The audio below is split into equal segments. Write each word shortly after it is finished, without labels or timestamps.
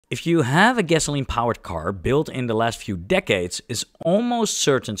If you have a gasoline-powered car built in the last few decades, it's almost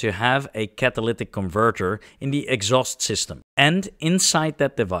certain to have a catalytic converter in the exhaust system. And inside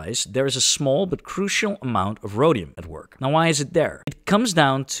that device, there is a small but crucial amount of rhodium at work. Now, why is it there? It comes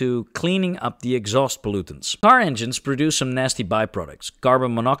down to cleaning up the exhaust pollutants. Car engines produce some nasty byproducts: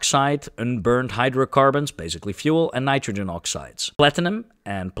 carbon monoxide, unburned hydrocarbons, basically fuel, and nitrogen oxides. Platinum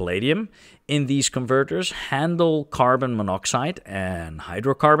and palladium in these converters handle carbon monoxide and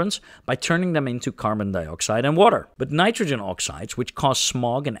hydrocarbons by turning them into carbon dioxide and water. But nitrogen oxides, which cause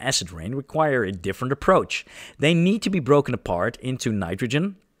smog and acid rain, require a different approach. They need to be broken apart into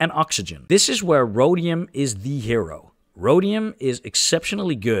nitrogen and oxygen. This is where rhodium is the hero. Rhodium is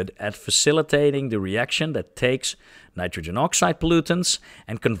exceptionally good at facilitating the reaction that takes nitrogen oxide pollutants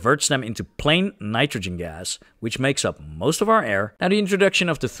and converts them into plain nitrogen gas, which makes up most of our air. Now, the introduction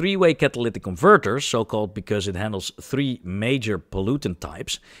of the three-way catalytic converter, so-called because it handles three major pollutant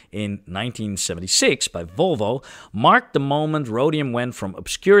types, in 1976 by Volvo, marked the moment rhodium went from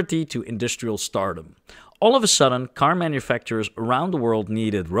obscurity to industrial stardom. All of a sudden, car manufacturers around the world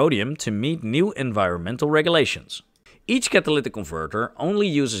needed rhodium to meet new environmental regulations. Each catalytic converter only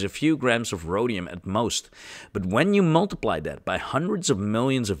uses a few grams of rhodium at most, but when you multiply that by hundreds of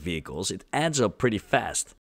millions of vehicles, it adds up pretty fast.